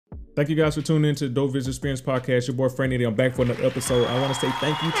Thank you guys for tuning in to the Dope Vision Experience Podcast. Your boy Franny, I'm back for another episode. I want to say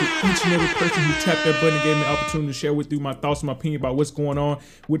thank you to each and every person who tapped that button and gave me the opportunity to share with you my thoughts and my opinion about what's going on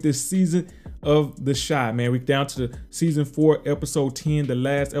with this season of The Chi, man. We're down to the season 4, episode 10, the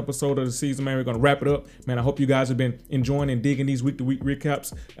last episode of the season, man. We're going to wrap it up. Man, I hope you guys have been enjoying and digging these week-to-week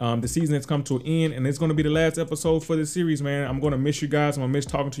recaps. The season has come to an end, and it's going to be the last episode for this series, man. I'm going to miss you guys. I'm going to miss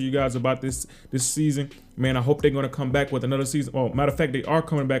talking to you guys about this season. Man, I hope they're going to come back with another season. Oh, matter of fact, they are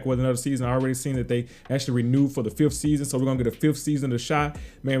coming back with another season. I already seen that they actually renewed for the 5th season, so we're going to get a 5th season of The Chi.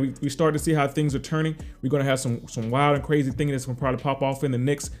 Man, we started to see how things are turning. We're going to have some wild and crazy things that's going to probably pop off in the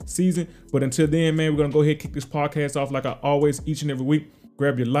next season. But until then, man, we're going to go ahead and kick this podcast off like I always, each and every week.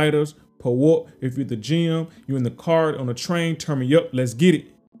 Grab your lighters, pull up. If you're at the gym, you're in the car, on the train, turn me up. Let's get it.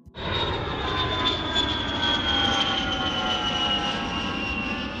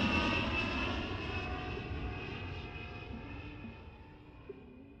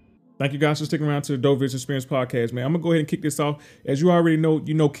 Thank you guys for sticking around to the Dope Vision Experience Podcast, man. I'm going to go ahead and kick this off. As you already know,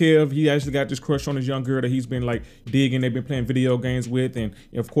 Kev, he actually got this crush on this young girl that he's been like digging. They've been playing video games with. And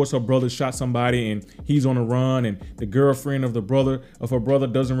of course, her brother shot somebody and he's on the run. And the girlfriend of her brother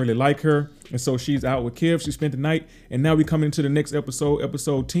doesn't really like her. And so she's out with Kev. She spent the night. And now we come into the next episode,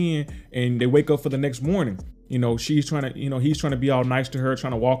 episode 10. And they wake up for the next morning. She's trying to, he's trying to be all nice to her,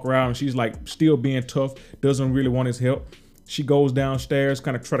 trying to walk around. And she's like still being tough, doesn't really want his help. She goes downstairs,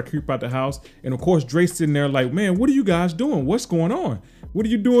 kind of try to creep out the house. And of course, Dre's sitting there like, man, what are you guys doing? What's going on? What are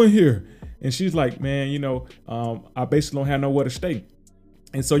you doing here? And she's like, man, I basically don't have nowhere to stay.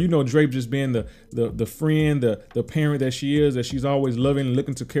 And so, Dre just being the friend, the parent that she is, that she's always loving and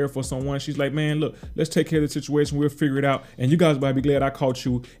looking to care for someone. She's like, man, look, let's take care of the situation. We'll figure it out. And you guys might be glad I caught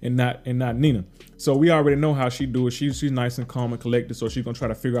you and not Nina. So we already know how she do it. She's nice and calm and collected. So she's going to try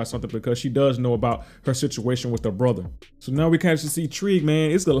to figure out something because she does know about her situation with her brother. So now we kind of see Trig,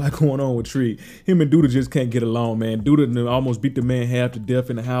 man. It's a lot going on with Trig. Him and Duda just can't get along, man. Duda almost beat the man half to death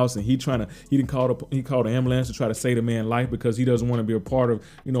in the house. And he called the ambulance to try to save the man's life because he doesn't want to be a part of,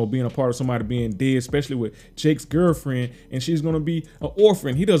 being a part of somebody being dead, especially with Jake's girlfriend. And she's going to be an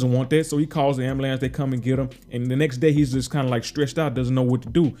orphan. He doesn't want that. So he calls the ambulance. They come and get him. And the next day he's just kind of like stressed out, doesn't know what to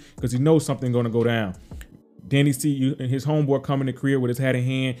do because he knows something's going to go down. Then he see his homeboy come in the crib with his hat in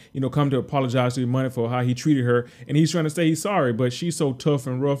hand, come to apologize to his money for how he treated her. And he's trying to say he's sorry, but she's so tough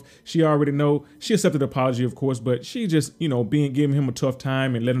and rough. She already know. She accepted the apology, of course, but she just, giving him a tough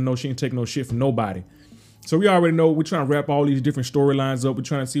time and let him know she ain't take no shit from nobody. So we already know we're trying to wrap all these different storylines up. We're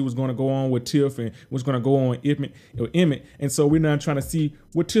trying to see what's going to go on with Tiff and what's going to go on with Emmett. And so we're now trying to see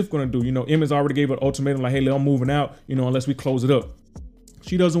what Tiff going to do. Emmett's already gave an ultimatum like, hey, I'm moving out, unless we close it up.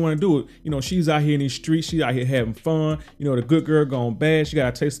 She doesn't want to do it. She's out here in these streets. She's out here having fun. The good girl gone bad. She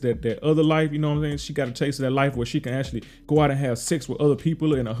got a taste of that other life. You know what I'm saying? She got a taste of that life where she can actually go out and have sex with other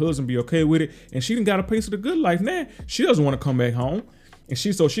people and her husband be okay with it. And she done got a taste of the good life now. She doesn't want to come back home. And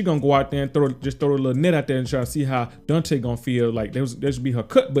she gonna go out there and throw a little net out there and try to see how Dante gonna feel. Like there should be her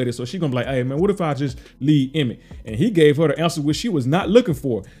cut buddy. So she gonna be like, hey man, what if I just leave Emmett? And he gave her the answer which she was not looking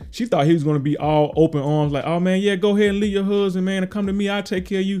for. She thought he was gonna be all open arms, like, oh man, yeah, go ahead and leave your husband, man, and come to me, I'll take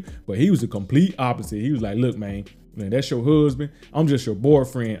care of you. But he was the complete opposite. He was like, look, man, that's your husband. I'm just your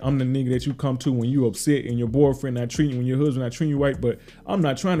boyfriend. I'm the nigga that you come to when you upset and your boyfriend not treating you, when your husband not treating you right, but I'm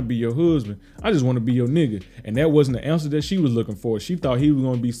not trying to be your husband. I just want to be your nigga. And that wasn't the answer that she was looking for. She thought he was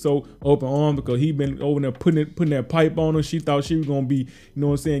going to be so open armed because he been over there putting that pipe on her. She thought she was going to be,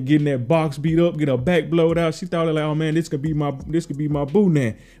 getting that box beat up, get her back blowed out. She thought like, oh man, this could be my boo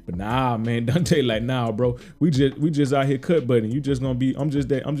now. But nah, man, Dante like, nah, bro, we just out here cut butting. You just going to be, I'm just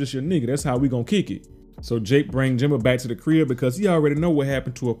your nigga. That's how we going to kick it. So Jake brings Jimmy back to the crib because he already know what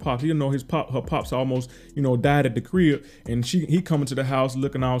happened to her pops. He know her pops almost, died at the crib. And he coming to the house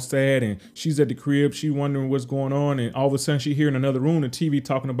looking all sad, and she's at the crib. She wondering what's going on. And all of a sudden she hear in another room, the TV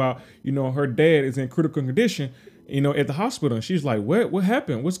talking about, her dad is in critical condition, at the hospital. And she's like, what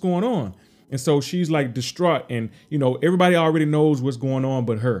happened? What's going on? And so she's like distraught, and everybody already knows what's going on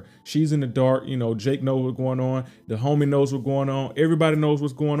but her. She's in the dark. Jake knows what's going on. The homie knows what's going on. Everybody knows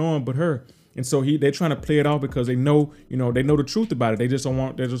what's going on but her. And so they're trying to play it off because they know, they know the truth about it. They just don't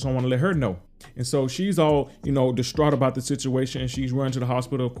want to let her know. And so she's all, distraught about the situation, and she's running to the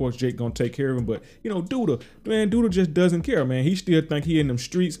hospital. Of course, Jake gonna take care of him, but Duda just doesn't care, man. He still think he in them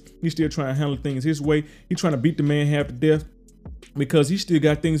streets. He's still trying to handle things his way. He's trying to beat the man half to death because he still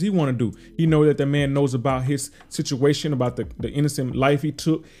got things he want to do. He know that the man knows about his situation, about the innocent life he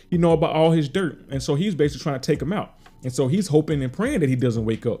took. He know about all his dirt. And so he's basically trying to take him out. And so he's hoping and praying that he doesn't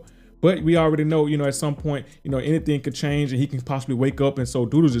wake up. But we already know, at some point, anything could change and he can possibly wake up. And so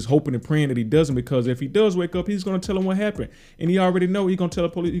Doodle's just hoping and praying that he doesn't, because if he does wake up, he's going to tell him what happened. And he already know he's going to tell the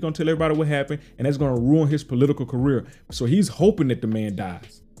police, he's going to tell everybody what happened, and that's going to ruin his political career. So he's hoping that the man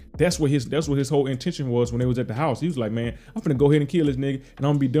dies. That's what his whole intention was when they was at the house. He was like, man, I'm finna go ahead and kill this nigga and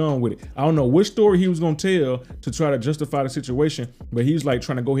I'm gonna be done with it. I don't know which story he was gonna tell to try to justify the situation, but he's like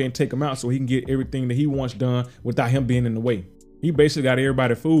trying to go ahead and take him out so he can get everything that he wants done without him being in the way. He basically got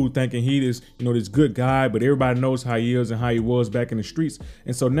everybody fooled thinking he is, this good guy, but everybody knows how he is and how he was back in the streets.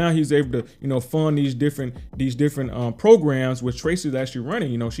 And so now he's able to, fund these different programs which Tracy's actually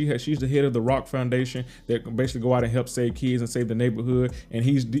running. She's the head of the Rock Foundation that basically go out and help save kids and save the neighborhood. And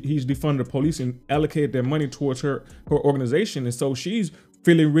he's defunded the police and allocated their money towards her organization. And so she's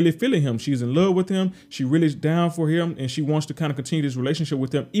really feeling him. She's in love with him. She really is down for him, and she wants to kind of continue this relationship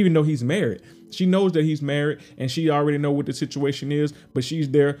with him, even though he's married. She knows that he's married, and she already know what the situation is, but she's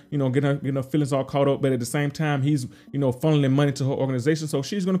there, getting her feelings all caught up. But at the same time, he's, funneling money to her organization. So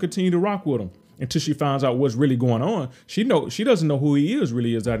she's going to continue to rock with him until she finds out what's really going on. She doesn't know who he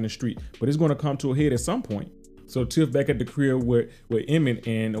really is out in the street, but it's going to come to a head at some point. So Tiff back at the crib with Emmett,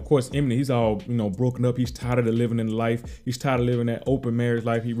 and of course Emmett, he's all broken up. He's tired of living in life. He's tired of living that open marriage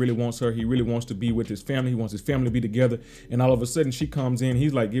life. He really wants her. He really wants to be with his family. He wants his family to be together. And all of a sudden she comes in.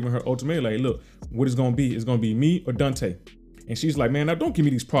 He's like giving her ultimatum, like, look, what it's gonna be? It's gonna be me or Dante. And she's like, man, now don't give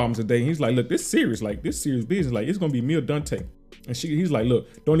me these problems today. And he's like, look, this serious business. Like, it's gonna be me or Dante. And he's like,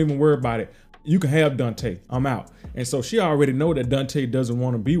 look, don't even worry about it. You can have Dante. I'm out. And so she already know that Dante doesn't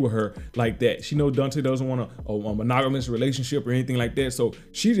want to be with her like that. She knows Dante doesn't want a monogamous relationship or anything like that. So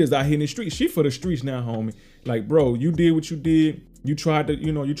she just out here in the streets. She for the streets now, homie. Like, bro, you did what you did. You tried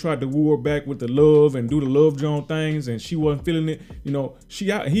to woo her back with the love and do the love Joan things, and she wasn't feeling it. He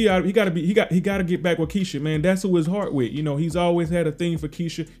got to get back with Keisha, man. That's who his heart with. He's always had a thing for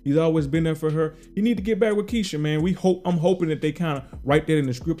Keisha. He's always been there for her. You need to get back with Keisha, man. I'm hoping that they kind of write that in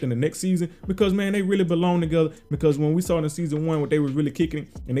the script in the next season, because man, they really belong together. Because when we saw in season 1 what they was really kicking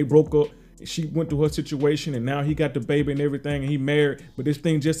and they broke up, she went through her situation and now he got the baby and everything and he married, but this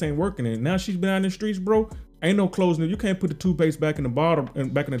thing just ain't working. And now she's been out in the streets, bro. Ain't no closing it. You can't put the toothpaste back in the bottle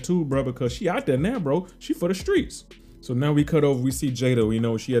and back in the tube, bro, because she out there now, bro. She for the streets. So now we cut over, we see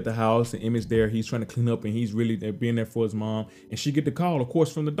Jada, she at the house and Emmett's there. He's trying to clean up and he's really being there for his mom. And she get the call, of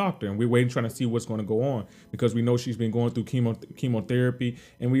course, from the doctor. And we're waiting, trying to see what's going to go on, because we know she's been going through chemotherapy.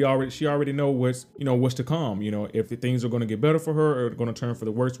 And she already know what's to come. If things are going to get better for her or going to turn for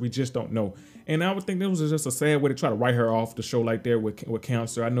the worse, we just don't know. And I would think this was just a sad way to try to write her off the show like that with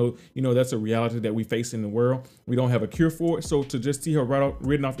cancer. I know, that's a reality that we face in the world. We don't have a cure for it. So to just see her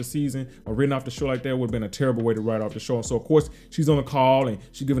written off the season or written off the show like that would have been a terrible way to write off the show. And so of course she's on the call and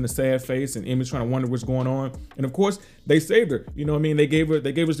she's giving a sad face, and Emmett's trying to wonder what's going on. And of course they saved her. They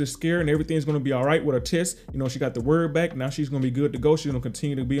gave us this scare, and everything's going to be all right with her test. She got the word back. Now she's going to be good to go. She's going to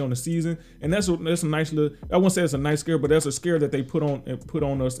continue to be on the season, and that's a nice little. I won't say it's a nice scare, but that's a scare that they put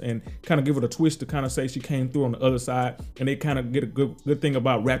on us and kind of give it a twist to kind of say she came through on the other side, and they kind of get a good thing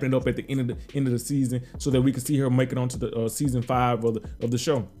about wrapping it up at the end of the season so that we can see her make it onto the season 5 of the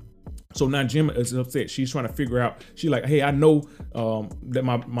show. So now Jim is upset. She's trying to figure out. She's like, hey, I know that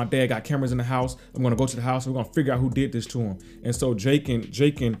my dad got cameras in the house. I'm gonna go to the house. We're gonna figure out who did this to him. And so Jake and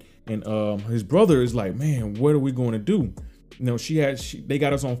his brother is like, man, what are we going to do? They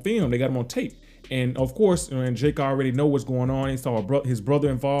got us on film. They got him on tape. And of course, and Jake already know what's going on. He saw his brother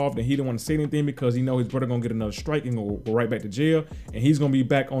involved, and he didn't want to say anything because he know his brother gonna get another strike and go right back to jail, and he's gonna be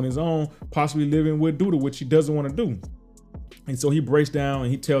back on his own, possibly living with Doodle, which he doesn't want to do. And so he breaks down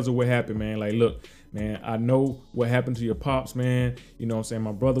and he tells her what happened, man. Like, look, man, I know what happened to your pops, man.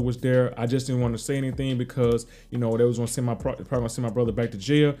 My brother was there. I just didn't want to say anything because, they was going to probably going to send my brother back to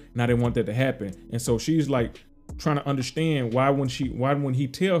jail, and I didn't want that to happen. And so she's like trying to understand why wouldn't he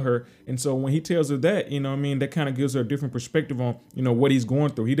tell her. And so when he tells her that, that kind of gives her a different perspective on, what he's going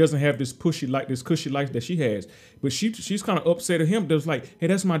through. He doesn't have this cushy life that she has, but she's kind of upset at him. That's like, hey,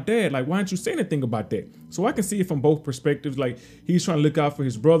 that's my dad. Like, why didn't you say anything about that? So I can see it from both perspectives. Like, he's trying to look out for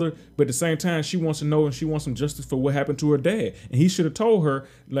his brother, but at the same time, she wants to know, and she wants some justice for what happened to her dad. And he should have told her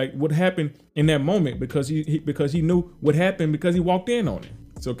like what happened in that moment, because he knew what happened because he walked in on it.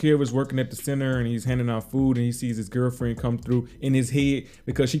 So Kev is working at the center and he's handing out food, and he sees his girlfriend come through in his head,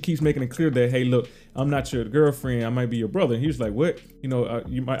 because she keeps making it clear that, hey, look, I'm not your girlfriend. I might be your brother. And he's like, what?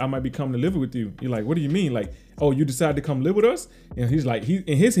 I might be coming to live with you. You're like, what do you mean? Like, oh, you decided to come live with us? And he's like,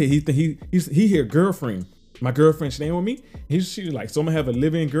 in his head, he hear girlfriend. my girlfriend staying with me. She's like, so I'm gonna have a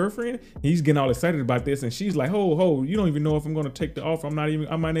live-in girlfriend. He's getting all excited about this, and she's like, ho, you don't even know if I'm gonna take the offer. I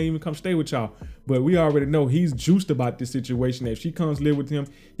might not even come stay with y'all. But we already know he's juiced about this situation. If she comes live with him,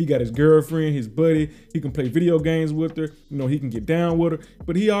 he got his girlfriend, his buddy. He can play video games with her. He can get down with her.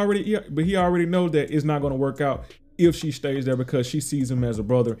 But he already knows that it's not gonna work out if she stays there, because she sees him as a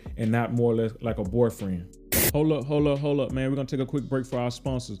brother and not more or less like a boyfriend. Hold up, man. We're gonna take a quick break for our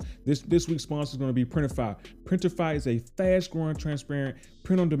sponsors. This week's sponsor is gonna be Printify. Printify is a fast-growing, transparent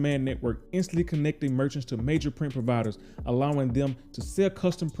print-on-demand network, instantly connecting merchants to major print providers, allowing them to sell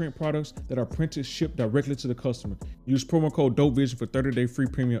custom print products that are printed, shipped directly to the customer. Use promo code DOPEVISION for 30-day free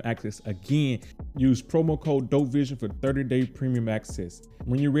premium access. Again, use promo code DOPEVISION for 30-day premium access.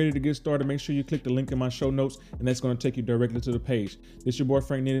 When you're ready to get started, make sure you click the link in my show notes, and that's gonna take you directly to the page. This your boy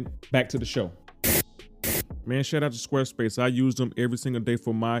Frank Nitton. Back to the show. Man, shout out to Squarespace. I use them every single day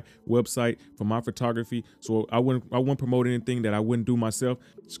for my website, for my photography. So I wouldn't promote anything that I wouldn't do myself.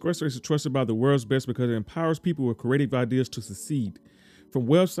 Squarespace is trusted by the world's best because it empowers people with creative ideas to succeed. From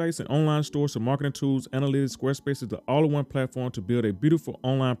websites and online stores to marketing tools, analytics, Squarespace is the all-in-one platform to build a beautiful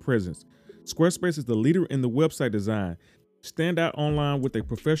online presence. Squarespace is the leader in the website design. Stand out online with a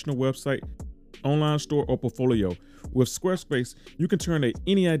professional website, online store, or portfolio. With Squarespace, you can turn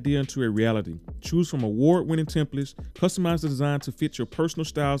any idea into a reality. Choose from award-winning templates, customize the design to fit your personal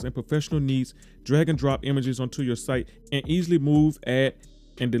styles and professional needs, drag and drop images onto your site, and easily move, add,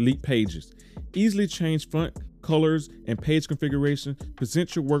 and delete pages. Easily change font, colors, and page configuration.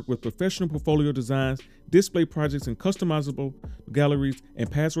 Present your work with professional portfolio designs, display projects in customizable galleries, and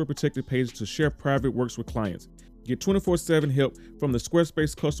password-protected pages to share private works with clients. Get 24/7 help from the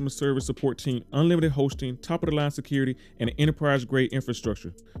Squarespace customer service support team, unlimited hosting, top-of-the-line security, and an enterprise-grade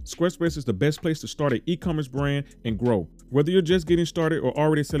infrastructure. Squarespace is the best place to start an e-commerce brand and grow. Whether you're just getting started or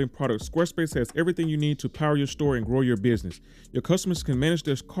already selling products, Squarespace has everything you need to power your store and grow your business. Your customers can manage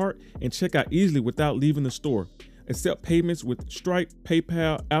their cart and check out easily without leaving the store. Accept payments with Stripe,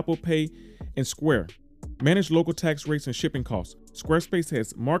 PayPal, Apple Pay, and Square. Manage local tax rates and shipping costs. Squarespace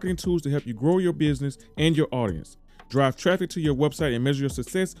has marketing tools to help you grow your business and your audience. Drive traffic to your website and measure your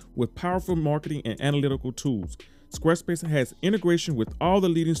success with powerful marketing and analytical tools. Squarespace has integration with all the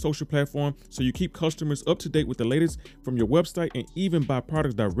leading social platforms, so you keep customers up to date with the latest from your website and even buy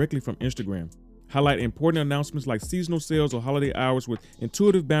products directly from Instagram. Highlight important announcements like seasonal sales or holiday hours with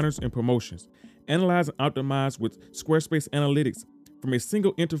intuitive banners and promotions. Analyze and optimize with Squarespace Analytics. From a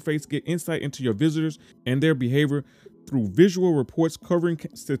single interface, get insight into your visitors and their behavior through visual reports covering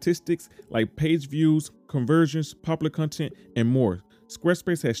statistics like page views, conversions, popular content, and more.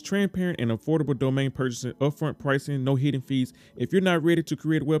 Squarespace has transparent and affordable domain purchasing, upfront pricing, no hidden fees. If you're not ready to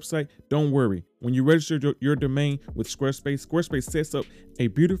create a website, don't worry. When you register your domain with Squarespace, Squarespace sets up a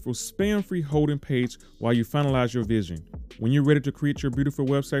beautiful spam-free holding page while you finalize your vision. When you're ready to create your beautiful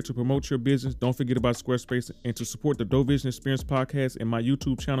website to promote your business, don't forget about Squarespace. And to support the Dope Vision Experience podcast and my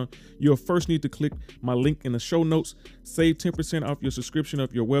YouTube channel, you'll first need to click my link in the show notes, save 10% off your subscription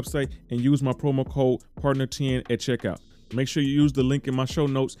of your website, and use my promo code PARTNER10 at checkout. Make sure you use the link in my show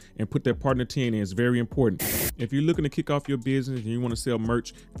notes and put that partner 10 in. It's very important. If you're looking to kick off your business and you want to sell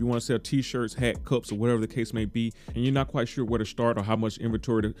merch, if you want to sell t-shirts, hat, cups, or whatever the case may be, and you're not quite sure where to start or how much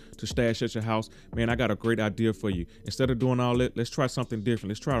inventory to stash at your house, man, I got a great idea for you. Instead of doing all that, let's try something different.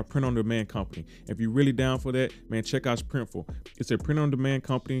 Let's try a print-on-demand company. If you're really down for that, man, check out Printful. It's a print-on-demand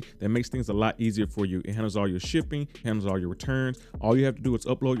company that makes things a lot easier for you. It handles all your shipping, handles all your returns. All you have to do is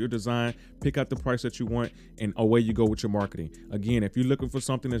upload your design, pick out the price that you want, and away you go with your marketing. Again, if you're looking for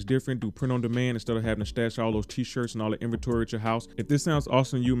something that's different, do print on demand instead of having to stash all those t-shirts and all the inventory at your house. If this sounds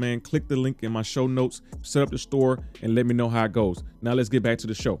awesome to you, man, click the link in my show notes, set up the store, and let me know how it goes. Now let's get back to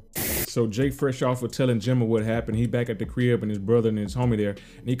the show. So Jake fresh off of telling Jimma what happened. He back at the crib and his brother and his homie there.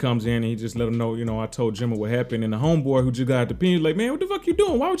 And he comes in and he just let him know, I told Jimma what happened. And the homeboy who just got the pin, he's like, man, what the fuck you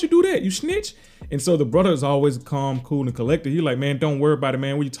doing? Why would you do that? You snitch? And so the brother is always calm, cool, and collected. He's like, man, don't worry about it,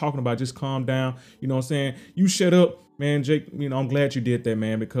 man. What you talking about? Just calm down. You know what I'm saying? You shut up. Man, Jake, I'm glad you did that,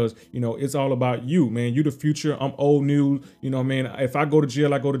 man, because, it's all about you, man. You the future. I'm old news. Man, if I go to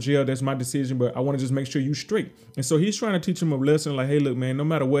jail, I go to jail. That's my decision, but I want to just make sure you straight. And so he's trying to teach him a lesson like, hey, look, man, no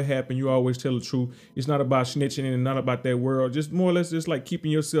matter what happened, you always tell the truth. It's not about snitching and not about that world. Just more or less just like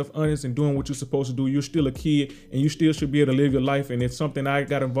keeping yourself honest and doing what you're supposed to do. You're still a kid and you still should be able to live your life. And if something I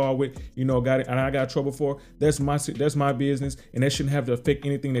got involved with, got it and I got trouble for, that's my business. And that shouldn't have to affect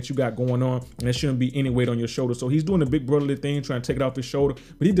anything that you got going on. And that shouldn't be any weight on your shoulder. So he's doing the big brotherly thing, trying to take it off his shoulder,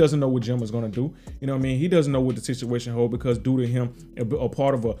 but he doesn't know what Jim is going to do. You know what I mean? He doesn't know what the situation holds because due to him a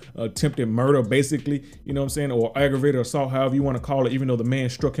part of a attempted murder, basically, you know what I'm saying, or aggravated assault, however you want to call it, even though the man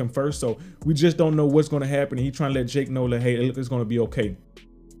struck him first. So we just don't know what's going to happen. And he's trying to let Jake know that, hey, look, it's going to be okay.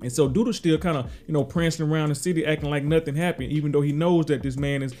 And so Doodle's still kind of, you know, prancing around the city acting like nothing happened, even though he knows that this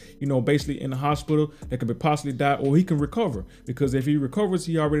man is, you know, basically in the hospital, that could be possibly die, or he can recover. Because if he recovers,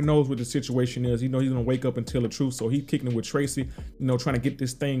 he already knows what the situation is. You know, he's going to wake up and tell the truth. So he's kicking it with Tracy, you know, trying to get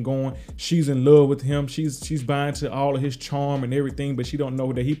this thing going. She's in love with him. She's buying to all of his charm and everything, but she don't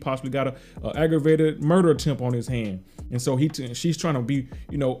know that he possibly got a aggravated murder attempt on his hand. And so she's trying to be,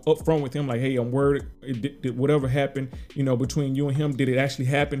 you know, upfront with him, like, hey, I'm worried. Did whatever happened, you know, between you and him, did it actually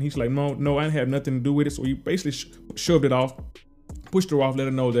happen? He's like, no, I didn't have nothing to do with it. So he basically shoved it off, pushed her off, let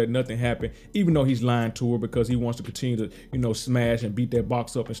her know that nothing happened, even though he's lying to her because he wants to continue to, you know, smash and beat that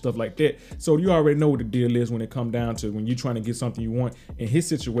box up and stuff like that. So you already know what the deal is when it comes down to when you're trying to get something you want. In his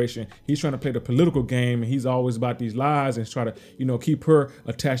situation, he's trying to play the political game, and he's always about these lies and try to, you know, keep her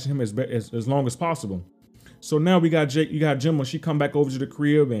attached to him as long as possible. So now we got Jake, you got Gemma. She come back over to the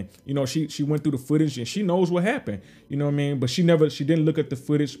crib, and you know she went through the footage and she knows what happened. You know what I mean? But she didn't look at the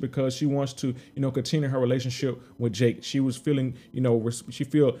footage because she wants to, you know, continue her relationship with Jake. She was feeling, you know, she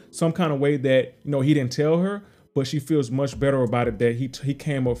feel some kind of way that, you know, he didn't tell her, but she feels much better about it that he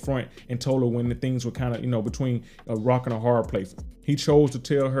came up front and told her when the things were kind of, you know, between a rock and a hard place. He chose to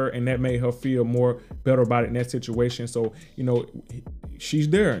tell her, and that made her feel more better about it in that situation. So, you know, she's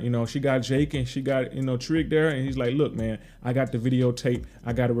there, you know, she got Jake and she got, you know, Trig there, and he's like, look, man, I got the videotape.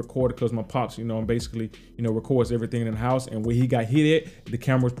 I got to record it because my pops, you know, basically, you know, records everything in the house. And where he got hit at, the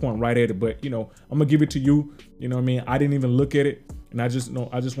camera's pointing right at it. But, you know, I'm going to give it to you. You know what I mean? I didn't even look at it. And I just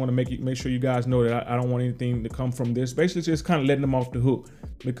want to make sure you guys know that I don't want anything to come from this. Basically, just kind of letting them off the hook,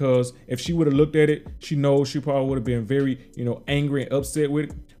 because if she would have looked at it, she knows she probably would have been very, you know, angry and upset with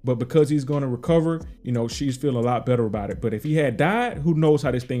it. But because he's going to recover, you know, she's feeling a lot better about it. But if he had died, who knows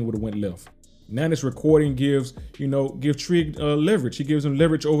how this thing would have went left. Now this recording gives Trig leverage. He gives him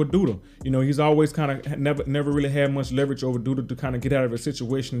leverage over Doodle. You know, he's always kind of never really had much leverage over Doodle to kind of get out of a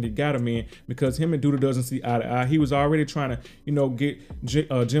situation that he got him in, because him and Doodle doesn't see eye to eye. He was already trying to, you know, get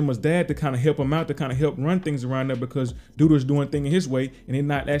Gemma's dad to kind of help him out, to kind of help run things around there, because Doodle's doing things his way and he's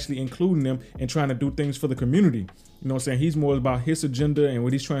not actually including them and trying to do things for the community. You know what I'm saying? He's more about his agenda and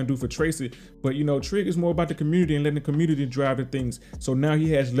what he's trying to do for Tracy. But, you know, Trig is more about the community and letting the community drive the things. So now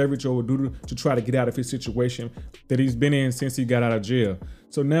he has leverage over Doodle to try to get out of his situation that he's been in since he got out of jail.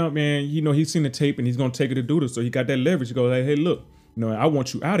 So now, man, you know, he's seen the tape and he's going to take it to Doodle. So he got that leverage. He goes like, hey, look, you know, I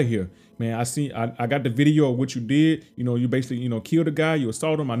want you out of here. Man, I got the video of what you did. You know, you basically, you know, killed a guy, you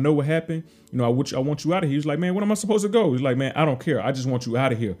assaulted him. I know what happened. You know, I want you out of here. He's like, man, when am I supposed to go? He's like, man, I don't care. I just want you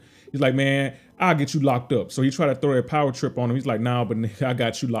out of here. He's like, man, I'll get you locked up. So he tried to throw a power trip on him. He's like, nah, but I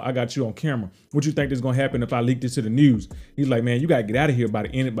got you on camera. What you think is gonna happen if I leak this to the news? He's like, man, you gotta get out of here by the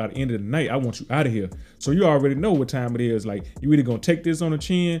end of the night. I want you out of here. So you already know what time it is. Like, you either gonna take this on the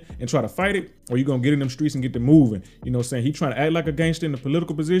chin and try to fight it, or you gonna get in them streets and get them moving. You know what I'm saying? He trying to act like a gangster in a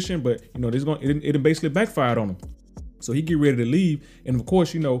political position, but you know, it basically backfired on him. So he get ready to leave, and of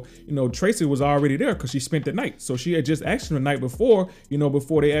course, you know, Tracy was already there because she spent the night. So she had just asked him the night before, you know,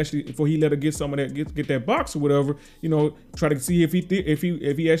 before he let her get some of that, get that box or whatever, you know, try to see if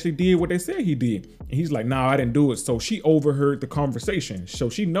he actually did what they said he did. And he's like, nah, I didn't do it. So she overheard the conversation, so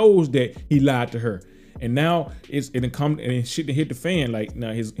she knows that he lied to her. And now shit hit the fan. Like,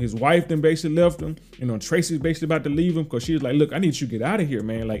 now his wife then basically left him. You know, Tracy's basically about to leave him because she's like, look, I need you to get out of here,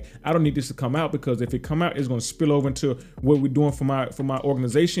 man. Like, I don't need this to come out, because if it come out, it's gonna spill over into what we're doing for my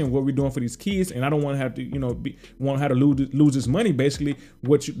organization, what we're doing for these kids, and I don't want to have to, you know, want to lose this money. Basically,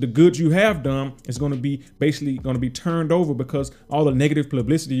 the goods you have done is gonna be turned over, because all the negative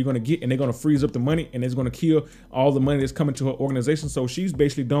publicity you're gonna get, and they're gonna freeze up the money, and it's gonna kill all the money that's coming to her organization. So she's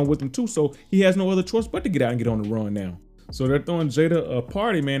basically done with him too. So he has no other choice but to get out and get on the run now. So they're throwing Jada a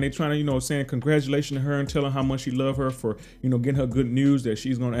party, man. They trying to, you know, saying congratulations to her and telling how much she love her for, you know, getting her good news that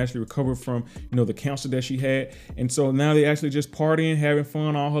she's going to actually recover from, you know, the cancer that she had. And so now they actually just partying, having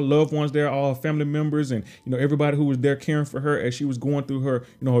fun, all her loved ones there, all her family members, and, you know, everybody who was there caring for her as she was going through her,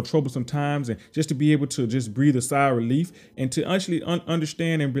 you know, her troublesome times, and just to be able to just breathe a sigh of relief, and to actually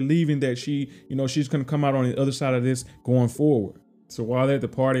understand and believing that she, you know, she's going to come out on the other side of this going forward. So while they're at the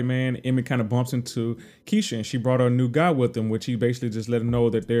party, man, Emmett kind of bumps into Keisha, and she brought her new guy with them, which he basically just let him know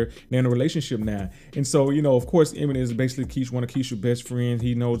that they're in a relationship now. And so, of course, Emmett is basically one of Keisha's best friends.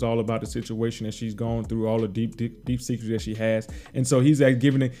 He knows all about the situation that she's going through, all the deep secrets that she has. And so he's like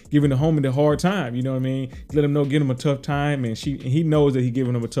giving the homie the hard time, you know what I mean? Let him know, give him a tough time. And he knows that he's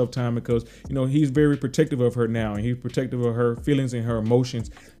giving him a tough time because, he's very protective of her now, and he's protective of her feelings and her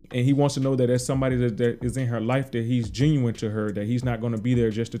emotions. And he wants to know that there's somebody that is in her life, that he's genuine to her, that he's not going to be there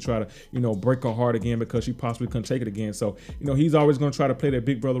just to try to, break her heart again because she possibly couldn't take it again. So, he's always going to try to play that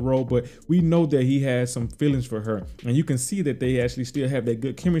big brother role, but we know that he has some feelings for her. And you can see that they actually still have that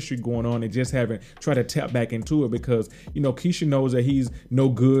good chemistry going on. They just haven't tried to tap back into it because, Keisha knows that he's no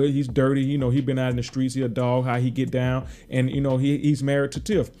good. He's dirty. He's been out in the streets. He's a dog, how he get down. And, he's married to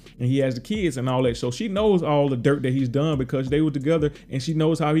Tiff and he has the kids and all that. So she knows all the dirt that he's done because they were together, and she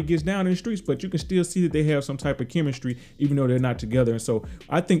knows how he gets down in the streets, but you can still see that they have some type of chemistry even though they're not together. And so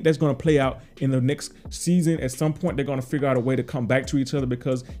I think that's going to play out in the next season. At some point they're going to figure out a way to come back to each other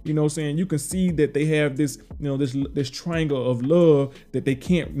because you can see that they have this this triangle of love that they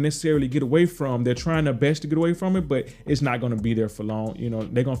can't necessarily get away from. They're trying their best to get away from it, but it's not going to be there for long.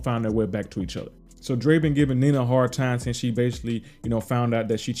 They're going to find their way back to each other. So Dre been giving Nina a hard time since she basically, found out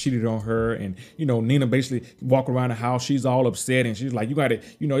that she cheated on her. And, Nina basically walk around the house. She's all upset. And she's like, you got to,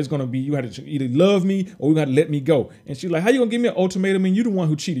 it's going to be, you got to either love me or you got to let me go. And she's like, how you going to give me an ultimatum and you the one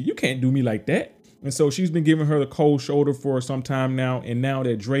who cheated? You can't do me like that. And so she's been giving her the cold shoulder for some time now. And now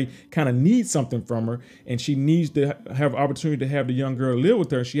that Dre kind of needs something from her and she needs to have opportunity to have the young girl live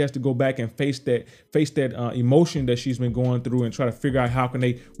with her, she has to go back and face that emotion that she's been going through and try to figure out how can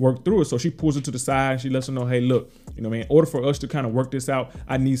they work through it. So she pulls her to the side and she lets her know, hey, look, in order for us to kind of work this out,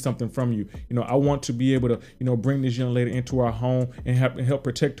 I need something from you. I want to be able to, bring this young lady into our home and help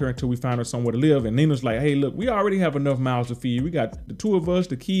protect her until we find her somewhere to live. And Nina's like, hey, look, we already have enough mouths to feed. We got the two of us,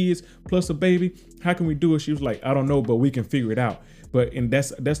 the kids, plus a baby. How can we do it? She was like, I don't know, but we can figure it out. And that's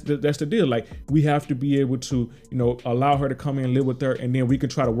the deal. Like, we have to be able to, allow her to come in and live with her, and then we can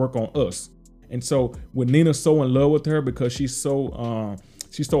try to work on us. And so when Nina's so in love with her because she's so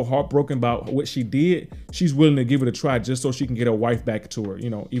heartbroken about what she did, she's willing to give it a try just so she can get her wife back to her,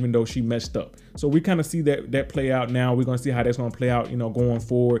 even though she messed up. So we kind of see that play out now. We're going to see how that's going to play out, going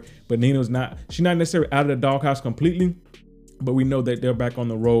forward. But she's not necessarily out of the doghouse completely, but we know that they're back on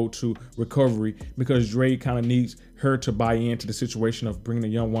the road to recovery because Dre kind of needs her to buy into the situation of bringing the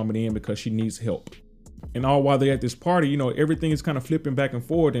young woman in because she needs help. And all while they're at this party, everything is kind of flipping back and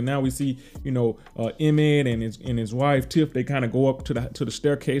forth. And now we see, Emmett and his wife Tiff. They kind of go up to the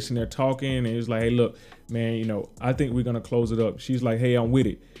staircase and they're talking. And it's like, hey, look, man, I think we're gonna close it up. She's like, hey, I'm with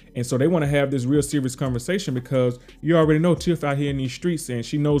it. And so they want to have this real serious conversation because you already know Tiff out here in these streets, and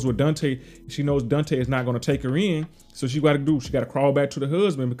she knows Dante is not going to take her in. So she got to crawl back to the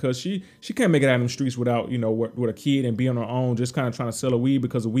husband because she can't make it out in the streets without, with a kid and be on her own, just kind of trying to sell a weed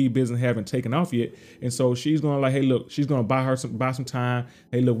because the weed business haven't taken off yet. And so she's going to like, hey, look, she's going to buy some time.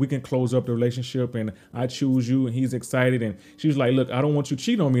 Hey, look, we can close up the relationship and I choose you. And he's excited. And she's like, look, I don't want you to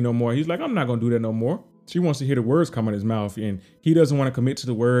cheat on me no more. He's like, I'm not going to do that no more. She wants to hear the words come out of his mouth, and he doesn't want to commit to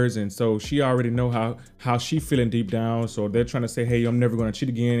the words. And so she already know how she feeling deep down. So they're trying to say, hey, I'm never going to cheat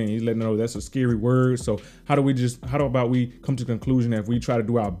again. And he's letting her know that's a scary word. So how about we come to the conclusion that if we try to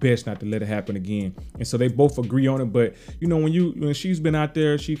do our best not to let it happen again? And so they both agree on it. But when she's been out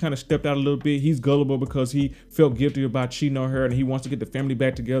there, she kind of stepped out a little bit. He's gullible because he felt guilty about cheating on her and he wants to get the family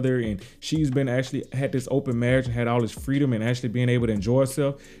back together. And she's been actually had this open marriage and had all this freedom and actually being able to enjoy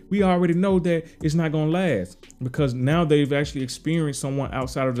herself. We already know that it's not going to last because now they've actually experienced someone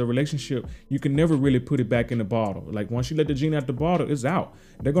outside of the relationship. You can never really put it back in the bottle. Like once you let the genie out the bottle, it's out.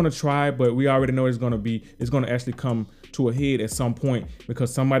 They're going to try, but we already know it's going to actually come to a head at some point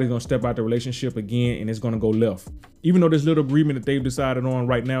because somebody's going to step out the relationship again and it's going to go left. Even though this little agreement that they've decided on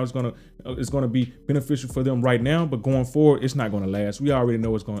right now is going to be beneficial for them right now, but going forward, it's not going to last. We already know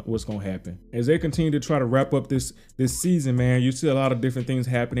what's going to happen. As they continue to try to wrap up this season, man, you see a lot of different things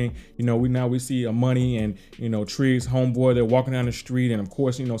happening. We see a Money and Triggs homeboy. They're walking down the street, and of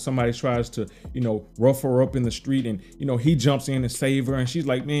course, somebody tries to rough her up in the street, and he jumps in to save her, and she's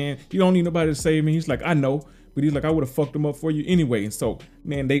like, man, you don't need nobody to save me. He's like, I know. But he's like, I would have fucked them up for you anyway. And so,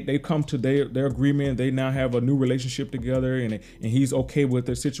 man, they come to their agreement. They now have a new relationship together, and he's okay with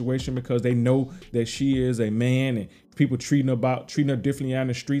their situation because they know that she is a man and people treating her differently out in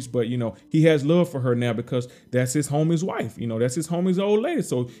the streets. But, he has love for her now because that's his homie's wife. That's his homie's old lady.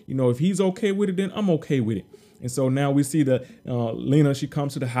 So, if he's okay with it, then I'm okay with it. And so now we see that Lena, she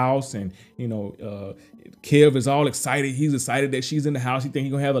comes to the house, and Kev is all excited. He's excited that she's in the house. He think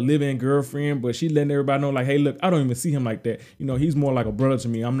he's gonna have a live-in girlfriend, but she letting everybody know like, hey, look, I don't even see him like that. He's more like a brother to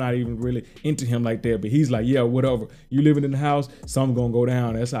me. I'm not even really into him like that. But he's like, yeah, whatever. You living in the house, something gonna go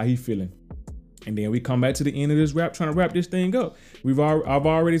down. That's how he feeling. And then we come back to the end of this trying to wrap this thing up. I've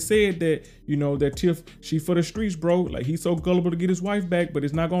already said that, that Tiff, she for the streets, bro. Like, he's so gullible to get his wife back, but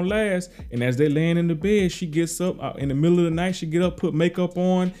it's not gonna last. And as they laying in the bed, she gets up in the middle of the night. She get up, put makeup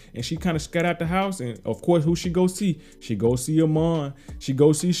on, and she kind of scat out the house. And of course, who she go see? She go see Amon. She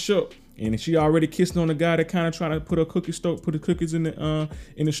go see Shook. And she already kissing on the guy that kind of trying to put the cookies in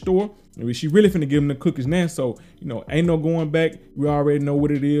the store. I mean, she really finna give him the cookies now. So, ain't no going back. We already know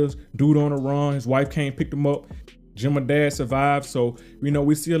what it is. Dude on the run. His wife came picked him up. Jim and Dad survived. So,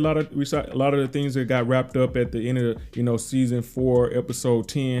 we see a lot of the things that got wrapped up at the end of season 4, episode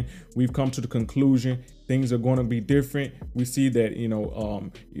 10. We've come to the conclusion. Things are going to be different. We see that,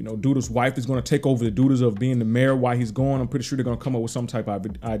 Duda's wife is going to take over the duties of being the mayor while he's gone. I'm pretty sure they're going to come up with some type of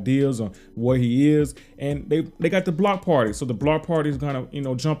ideas on what he is. And they got the block party. So the block party is going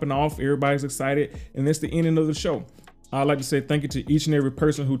to, jumping off. Everybody's excited. And that's the ending of the show. I'd like to say thank you to each and every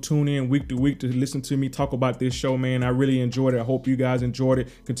person who tuned in week to week to listen to me talk about this show, man. I really enjoyed it. I hope you guys enjoyed it.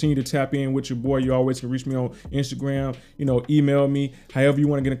 Continue to tap in with your boy. You always can reach me on Instagram, email me, however you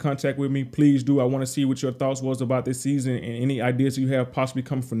want to get in contact with me, please do. I want to see what your thoughts was about this season and any ideas you have possibly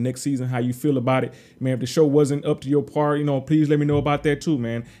coming for next season, how you feel about it. Man, if the show wasn't up to your par, please let me know about that too,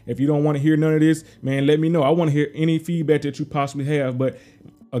 man. If you don't want to hear none of this, man, let me know. I want to hear any feedback that you possibly have. But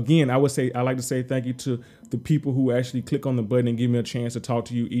again, I like to say thank you to the people who actually click on the button and give me a chance to talk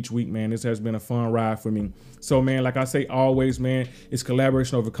to you each week, man. This has been a fun ride for me. So, man, like I say always, man, it's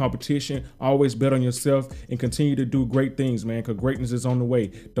collaboration over competition. Always bet on yourself and continue to do great things, man, because greatness is on the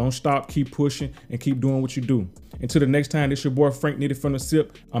way. Don't stop, keep pushing, and keep doing what you do. Until the next time, this your boy Frank Nitty from The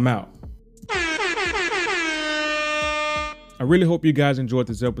Sip. I'm out. I really hope you guys enjoyed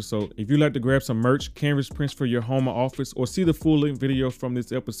this episode. If you'd like to grab some merch, canvas prints for your home or office, or see the full-length video from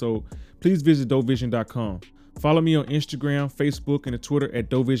this episode, please visit dovision.com. Follow me on Instagram, Facebook, and Twitter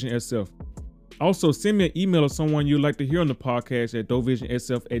at dovisionsf. Also, send me an email of someone you'd like to hear on the podcast at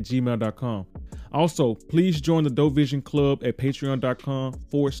dovisionsf@gmail.com. Also, please join the Dovision Club at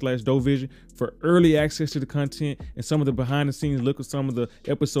patreon.com/Dovision for early access to the content and some of the behind-the-scenes look at some of the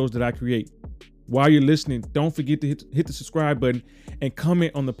episodes that I create. While you're listening, don't forget to hit the subscribe button and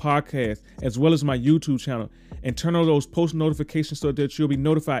comment on the podcast as well as my YouTube channel, and turn on those post notifications so that you'll be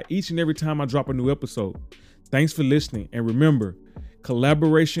notified each and every time I drop a new episode. Thanks for listening, and remember,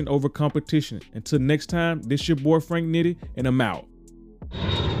 collaboration over competition. Until next time, this your boy Frank Nitty, and I'm out.